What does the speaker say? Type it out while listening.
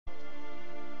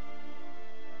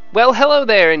Well, hello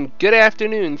there, and good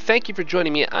afternoon. Thank you for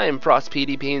joining me. I am Frost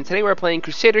PDP, and today we're playing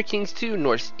Crusader Kings 2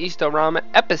 Norse-East-O-Rama,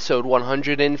 episode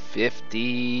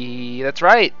 150. That's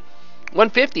right,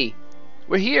 150.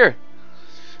 We're here.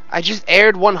 I just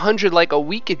aired 100 like a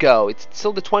week ago. It's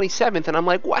still the 27th, and I'm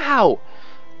like, wow,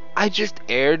 I just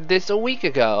aired this a week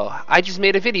ago. I just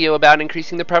made a video about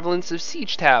increasing the prevalence of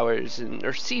siege towers,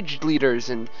 or siege leaders,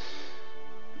 and,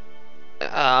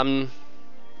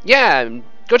 yeah,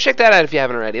 go check that out if you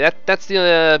haven't already. That's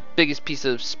the biggest piece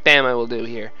of spam I will do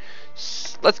here.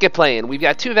 Let's get playing. We've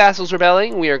got two vassals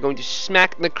rebelling. We are going to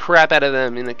smack the crap out of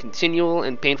them in a continual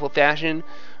and painful fashion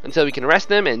until we can arrest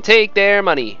them and take their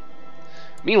money.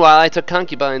 Meanwhile, I took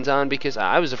concubines on because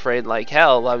I was afraid like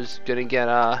hell I was gonna get,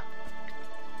 what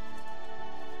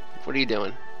are you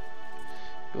doing?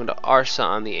 Going to Arsa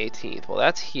on the 18th. Well,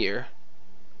 that's here.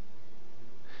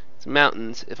 It's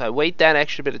mountains. If I wait that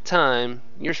extra bit of time,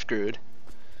 you're screwed.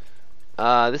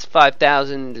 This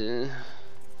 5,000,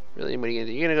 really, what are you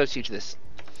gonna do? You're gonna go siege this.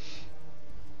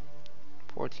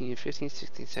 14, 15,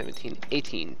 16, 17,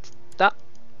 18. Stop.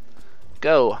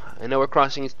 Go. I know we're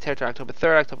crossing his territory October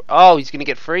 3rd, October. Oh, he's gonna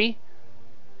get free?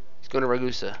 He's going to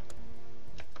Ragusa.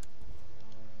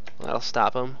 Well, that'll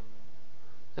stop him.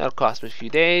 That'll cost him a few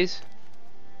days.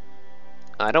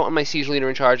 I don't want my siege leader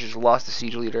in charge. I just lost the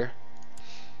siege leader.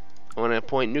 I want to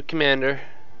appoint new commander.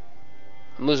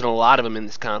 I'm losing a lot of them in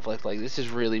this conflict. Like, this is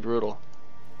really brutal.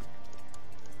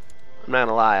 I'm not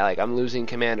gonna lie, like, I'm losing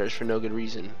commanders for no good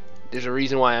reason. There's a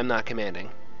reason why I'm not commanding.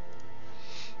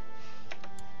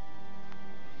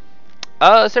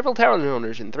 Several town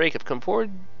owners in Thrake have come forward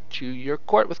to your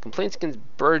court with complaints against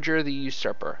Berger the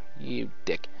Usurper. You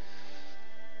dick.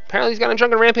 Apparently he's gone on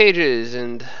drunken rampages,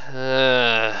 and,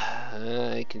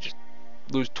 I can just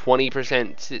lose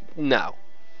 20%. No.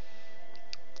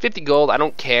 50 gold, I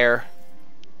don't care.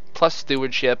 Plus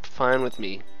stewardship, fine with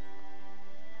me.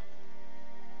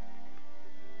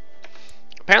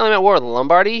 Apparently I'm at war with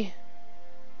Lombardy?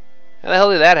 How the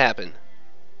hell did that happen?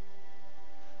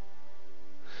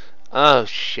 Oh,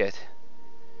 shit.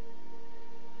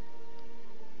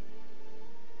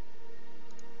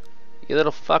 You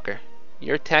little fucker.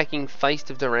 You're attacking Feist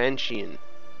of Durantian.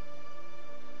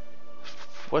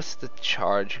 What's the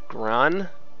charge? Gran?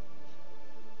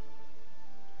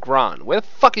 Gran. Where the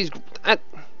fuck is...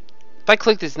 if I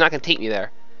click this, it's not going to take me there.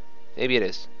 Maybe it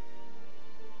is.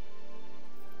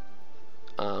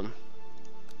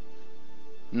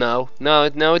 No,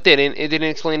 it didn't. It didn't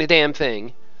explain a damn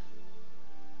thing.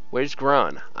 Where's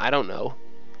Gran? I don't know.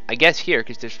 I guess here,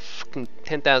 because there's fucking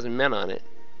 10,000 men on it.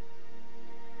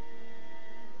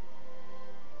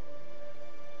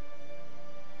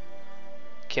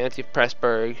 County of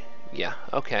Pressburg. Yeah,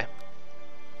 okay.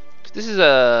 This is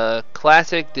a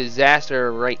classic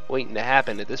disaster waiting to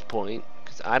happen at this point,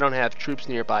 because I don't have troops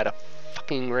nearby to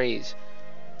fucking raise.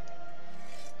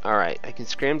 Alright, I can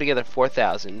scram together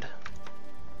 4,000.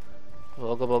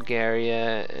 Volga,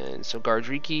 Bulgaria, and so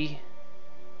Gardriki.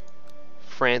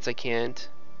 France I can't.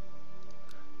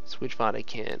 Switchvad I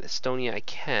can't. Estonia I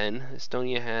can.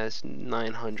 Estonia has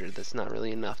 900. That's not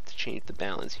really enough to change the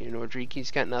balance here.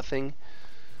 Nordriki's got nothing.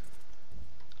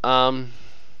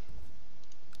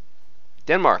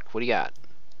 Denmark, what do you got?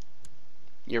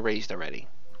 You're raised already.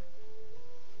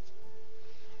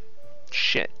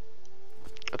 Shit.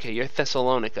 Okay, you're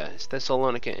Thessalonica. Is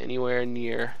Thessalonica anywhere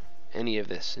near any of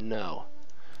this? No.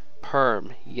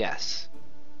 Perm, yes.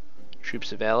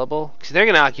 Troops available? Because they're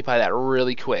going to occupy that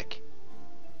really quick.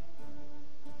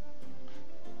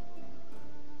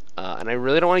 And I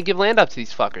really don't want to give land up to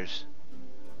these fuckers.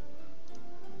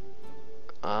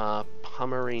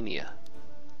 Pomerania.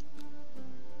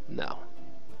 No.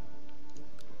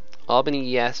 Albany,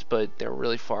 yes, but they're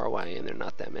really far away and they're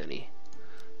not that many.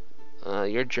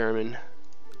 You're German.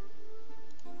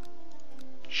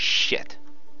 Shit.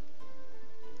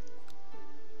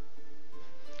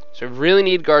 So I really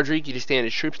need Gardriki to stand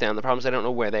his troops down. The problem is I don't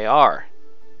know where they are.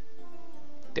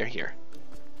 They're here.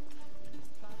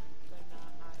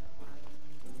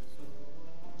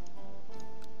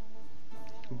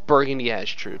 Burgundy has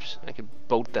troops. I could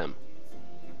boat them.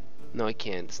 No, I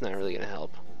can't. It's not really going to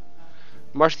help.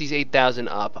 March these 8,000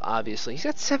 up, obviously. He's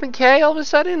got 7k all of a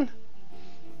sudden?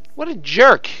 What a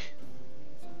jerk.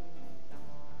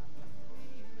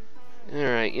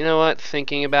 Alright, you know what?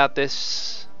 Thinking about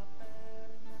this,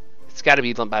 it's got to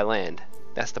be done by land.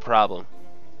 That's the problem.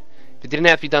 If it didn't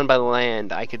have to be done by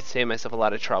land, I could save myself a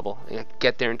lot of trouble. And I could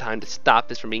get there in time to stop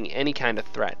this from being any kind of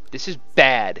threat. This is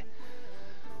bad.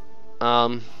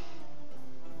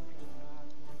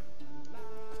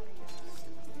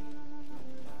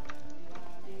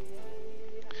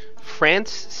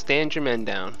 France, stand your men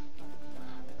down.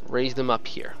 raise them up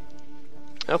here.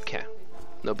 Okay.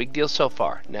 No big deal so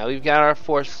far. Now we've got our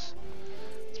force.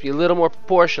 Let's be a little more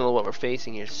proportional to what we're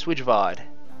facing here. Switchvad.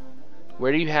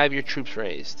 Where do you have your troops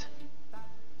raised?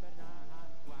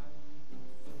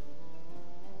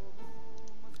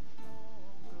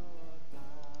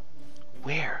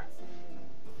 Where?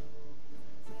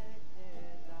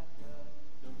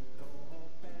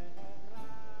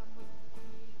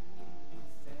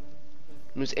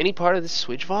 Was any part of this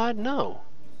Switchvad? No.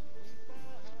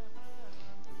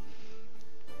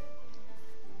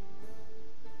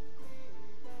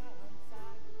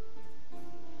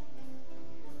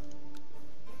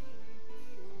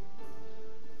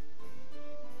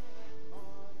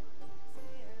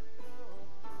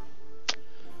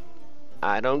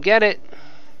 I don't get it.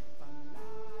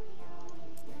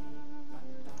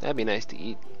 That'd be nice to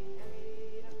eat.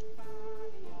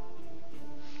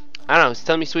 I don't know, it's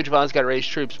telling me Switchvad's got raised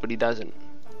troops, but he doesn't.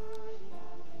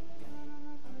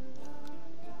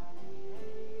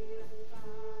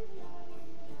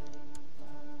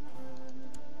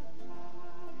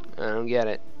 I don't get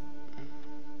it.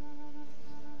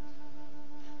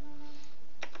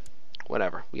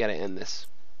 Whatever, we gotta end this.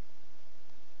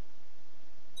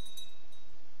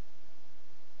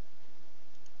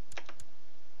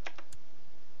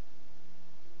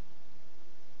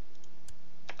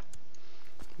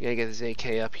 We gotta get this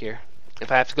 8K up here.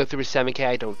 If I have to go through a 7K,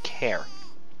 I don't care.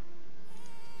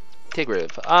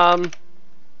 Tigriv.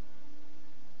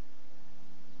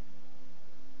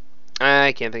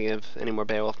 I can't think of any more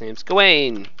Beowulf names.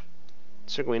 Gawain!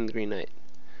 Sir Gawain the Green Knight.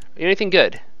 Are you anything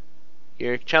good?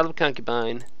 You're a child of a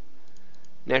concubine.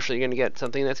 Naturally, you're gonna get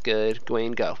something that's good.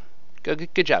 Gawain, go.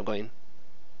 Good job, Gawain.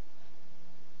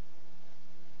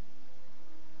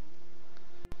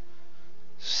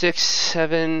 Six,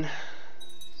 7...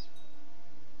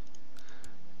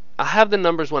 I'll have the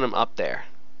numbers when I'm up there.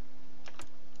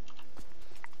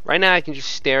 Right now I can just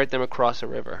stare at them across a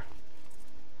river.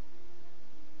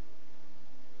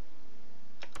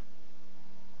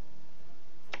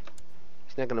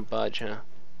 He's not gonna budge, huh? I'm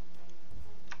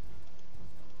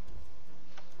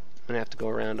gonna have to go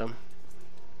around him.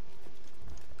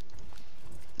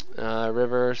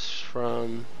 Rivers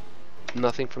from...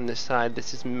 Nothing from this side.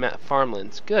 This is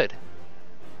farmlands. Good.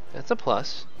 That's a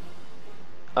plus.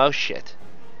 Oh shit.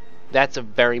 That's a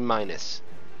very minus.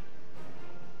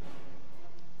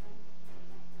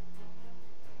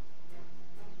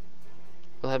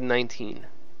 We'll have 19.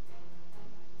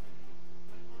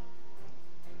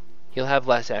 He'll have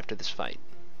less after this fight.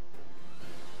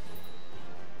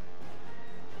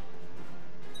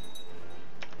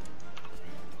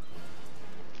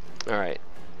 Alright.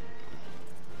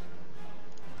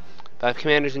 If I have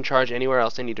commanders in charge anywhere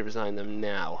else, I need to resign them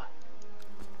now.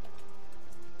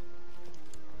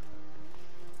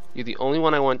 You're the only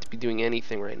one I want to be doing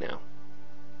anything right now.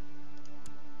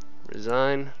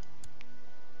 Resign.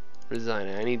 Resign.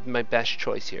 I need my best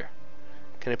choice here.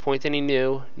 Can I appoint any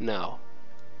new? No.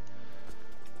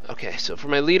 Okay, so for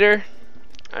my leader,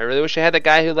 I really wish I had that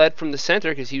guy who led from the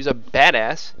center because he was a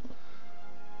badass.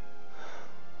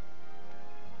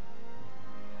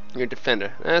 You're a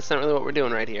defender. That's not really what we're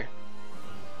doing right here.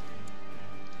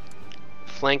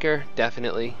 Flanker,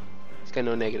 definitely. He's got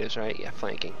no negatives, right? Yeah,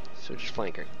 flanking. So just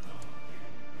flanker.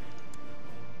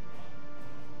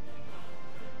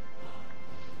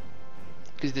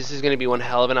 Because this is going to be one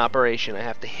hell of an operation. I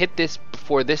have to hit this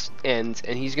before this ends,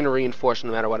 and he's going to reinforce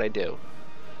no matter what I do.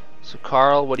 So,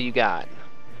 Carl, what do you got?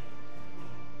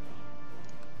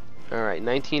 Alright,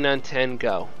 19 on 10,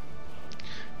 go.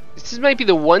 This might be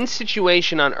the one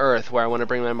situation on Earth where I want to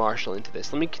bring my Marshal into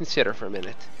this. Let me consider for a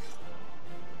minute.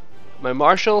 My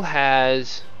Marshal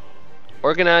has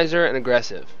Organizer and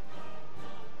Aggressive.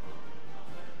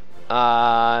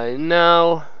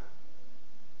 No.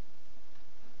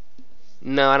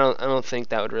 No, I don't think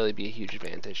that would really be a huge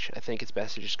advantage. I think it's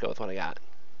best to just go with what I got.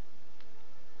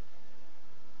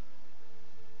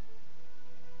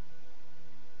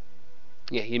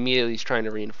 Yeah, he immediately is trying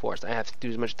to reinforce. I have to do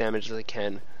as much damage as I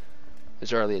can,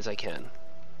 as early as I can.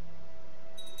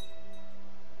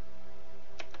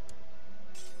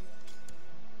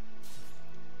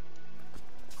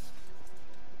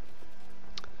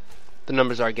 The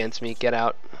numbers are against me. Get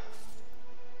out.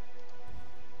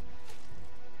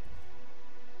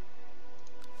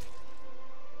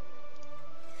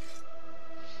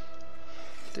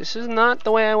 This is not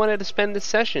the way I wanted to spend this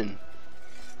session.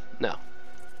 No.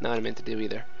 Not what I meant to do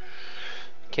either.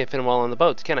 Can't fit them all on the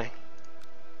boats, can I?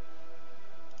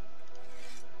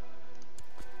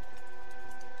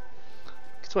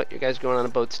 Guess what? You guys are going on the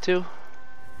boats too.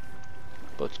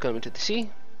 Boats coming to the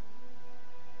sea.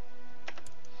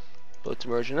 Boats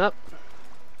merging up.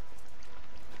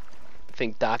 I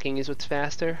think docking is what's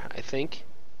faster. I think.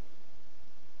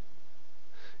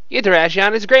 Yeah,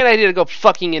 Darashian, it's a great idea to go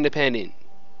fucking independent.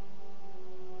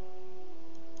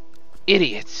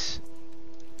 Idiots.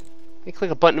 Can I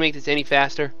click a button to make this any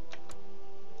faster?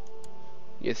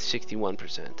 You're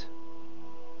 61%.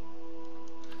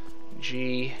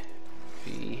 G,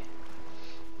 V.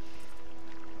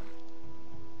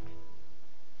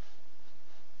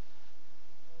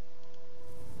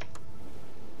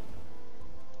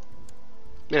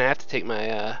 Man, I have to take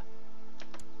my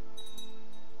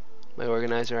my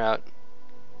organizer out.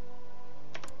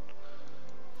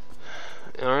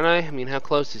 Aren't I? I mean, how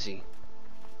close is he?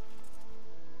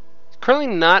 He's currently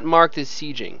not marked as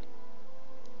sieging.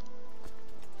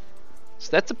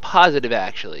 So that's a positive,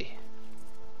 actually.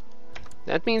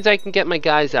 That means I can get my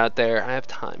guys out there. I have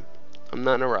time. I'm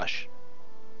not in a rush.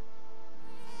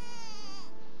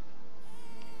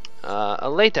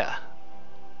 Aleta.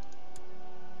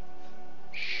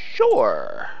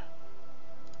 Sure.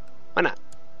 Why not?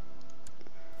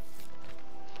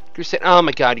 Crusade. Oh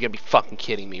my god, you gotta be fucking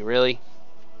kidding me, really?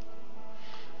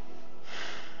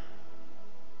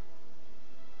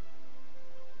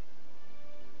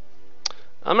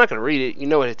 I'm not gonna read it. You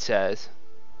know what it says.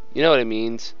 You know what it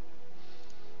means.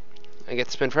 I get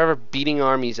to spend forever beating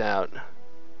armies out.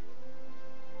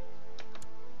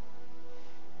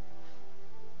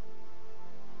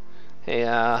 Hey,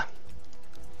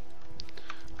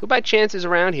 who by chance is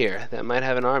around here that might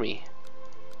have an army?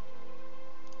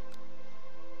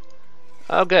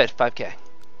 Oh, good. 5K.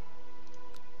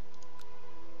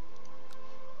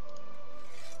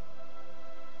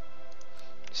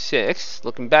 Six.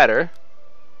 Looking better.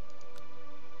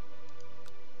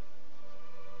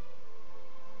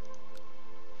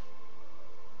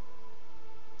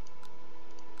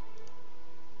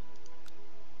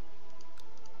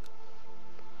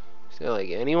 So, like,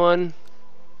 anyone?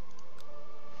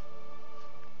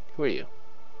 Who are you?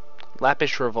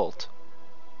 Lappish Revolt.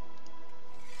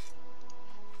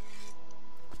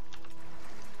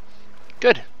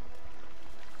 Good.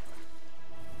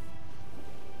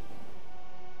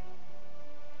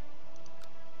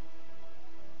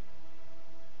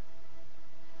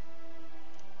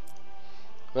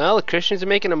 Well, the Christians are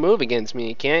making a move against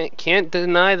me. Can't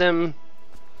deny them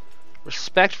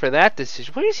respect for that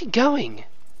decision. Where is he going?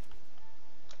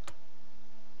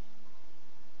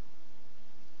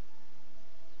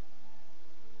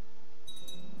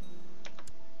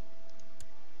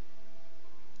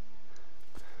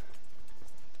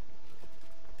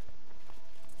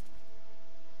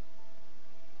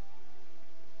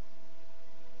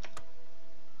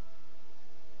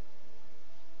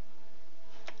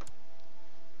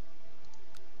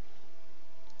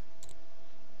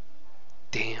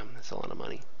 Damn, that's a lot of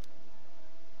money.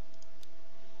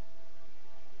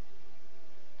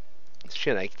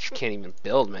 Shit, I just can't even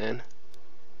build, man.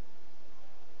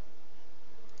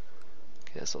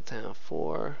 Castletown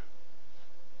 4.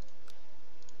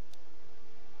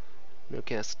 No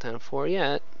Castletown 4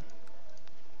 yet.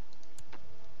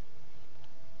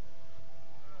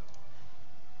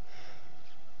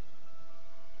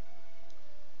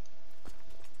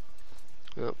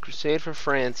 Well, Crusade for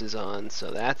France is on,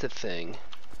 so that's a thing.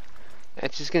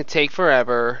 That's just gonna take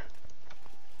forever.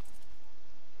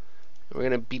 We're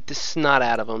gonna beat the snot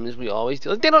out of them as we always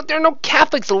do. There are no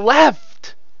Catholics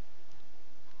left.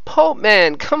 Pope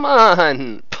man, come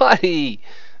on, buddy.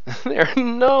 There are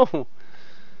no.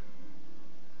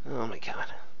 Oh my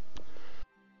god.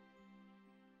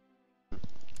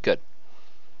 Good.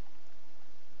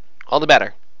 All the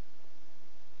better.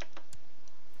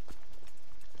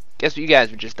 Guess what you guys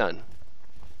were just done.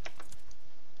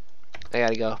 I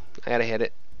gotta go. I gotta hit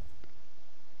it.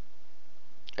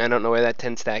 I don't know where that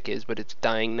 10 stack is, but it's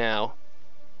dying now.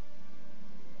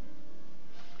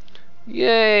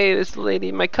 Yay, this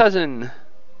lady, my cousin.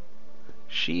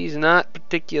 She's not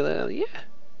particularly... Yeah.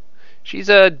 She's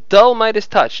a dull Midas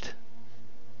touched.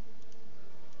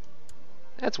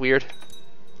 That's weird.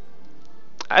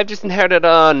 I've just inherited...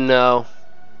 Oh, no.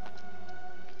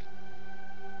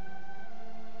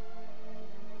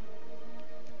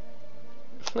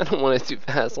 I don't want to do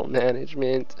vassal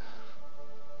management.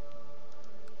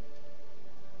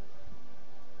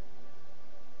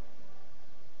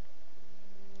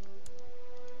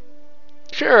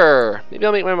 Sure. Maybe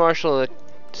I'll make my marshal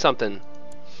something.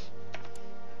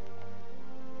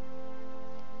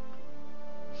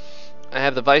 I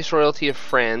have the Viceroyalty of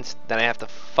France that I have to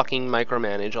fucking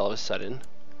micromanage all of a sudden.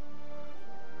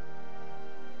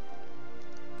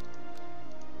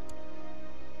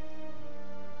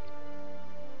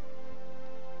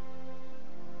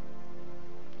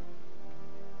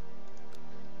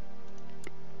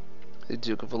 The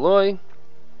Duke of Valois. You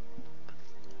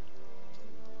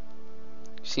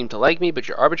seem to like me, but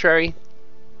you're arbitrary.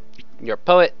 You're a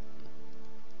poet.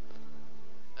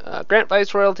 Grant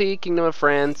Viceroyalty, Kingdom of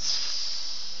France.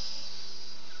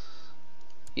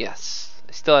 Yes.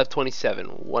 I still have 27.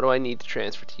 What do I need to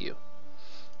transfer to you?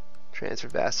 Transfer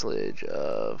vassalage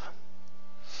of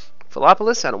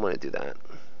Philoppolis? I don't want to do that.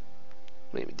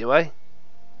 Maybe, do I?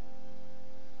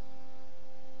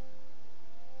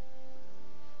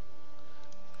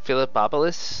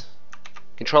 Philippopolis?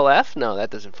 Control F? No,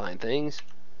 that doesn't find things.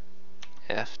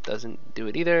 F doesn't do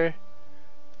it either.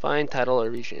 Find title or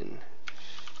region.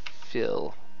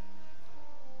 Phil.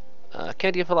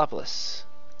 County of Philoppolis.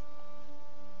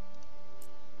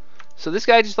 So this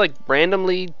guy just like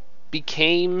randomly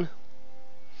became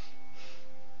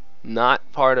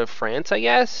not part of France, I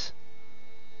guess?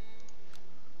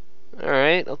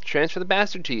 Alright, I'll transfer the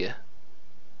bastard to you.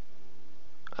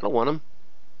 I don't want him.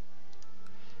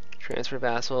 Transfer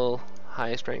vassal,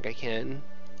 highest rank I can.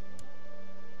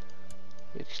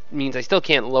 Which means I still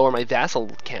can't lower my vassal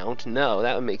count. No,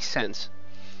 that would make sense.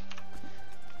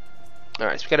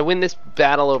 Alright, so we gotta win this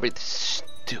battle over this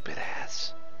stupid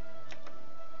ass.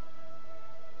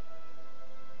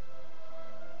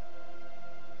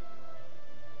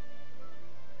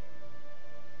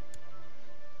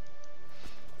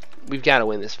 We've got to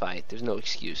win this fight. There's no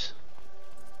excuse.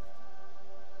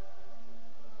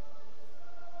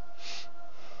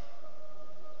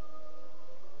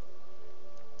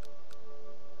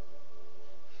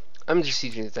 I'm just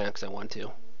sieging it down because I want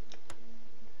to.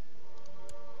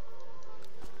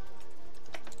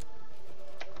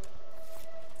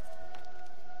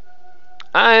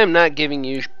 I am not giving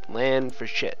you land for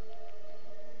shit.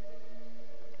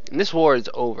 And this war is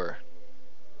over.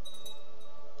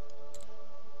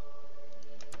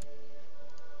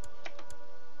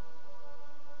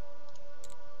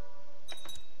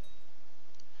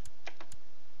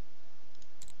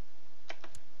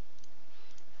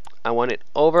 I want it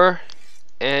over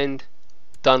and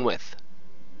done with.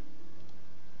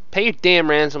 Pay your damn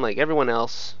ransom like everyone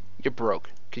else. You're broke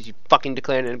because you fucking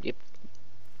declared it.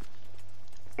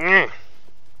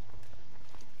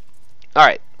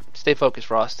 Alright, stay focused,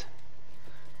 Frost.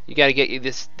 You gotta get you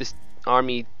this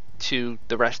army to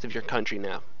the rest of your country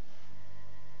now.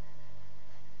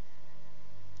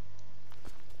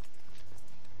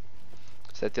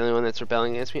 Is that the only one that's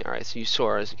rebelling against me? Alright, so you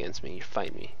Sora's against me. You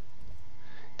fight me.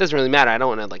 Doesn't really matter. I don't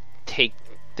want to like take.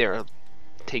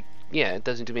 Yeah, it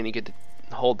doesn't do me any good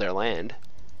to hold their land.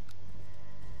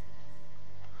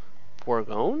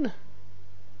 Bourgogne?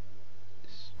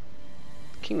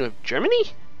 Kingdom of Germany?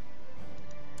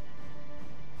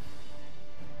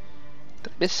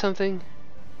 Did I miss something?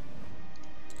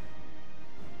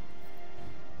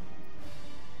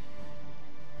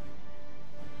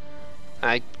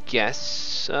 I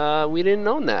guess we didn't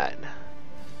own that.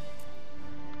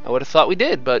 I would have thought we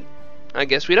did, but I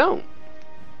guess we don't.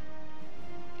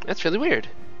 That's really weird.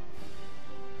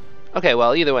 Okay,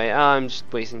 well, either way, I'm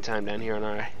just wasting time down here on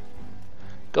our...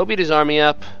 Go beat his army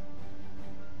up.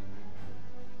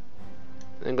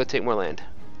 Then go take more land.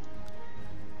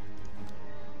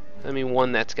 I mean,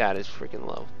 one that's got is freaking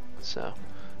low. So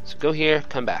go here,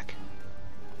 come back.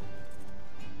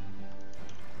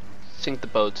 Sink the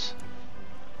boats.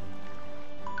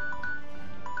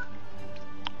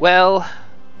 Well...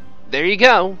 there you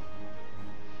go.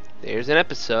 There's an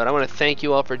episode. I want to thank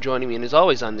you all for joining me, and as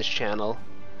always on this channel,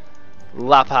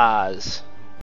 La Paz.